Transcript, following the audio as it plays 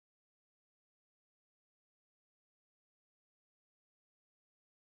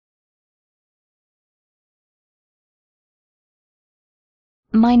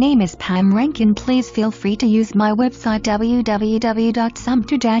My name is Pam Rankin. Please feel free to use my website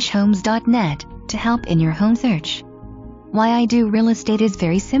www.sumter-homes.net to help in your home search. Why I do real estate is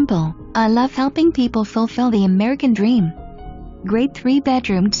very simple. I love helping people fulfill the American dream. Great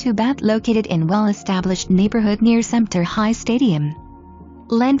 3-bedroom 2-bath located in well-established neighborhood near Sumter High Stadium.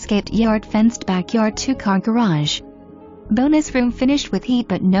 Landscaped yard, fenced backyard, 2-car garage. Bonus room finished with heat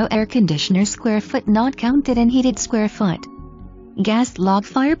but no air conditioner, square foot not counted and heated square foot. Gas log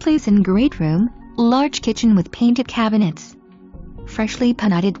fireplace in great room, large kitchen with painted cabinets. Freshly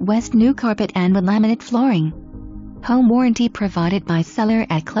panited West new carpet and with laminate flooring. Home warranty provided by seller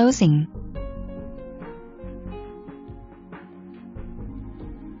at closing.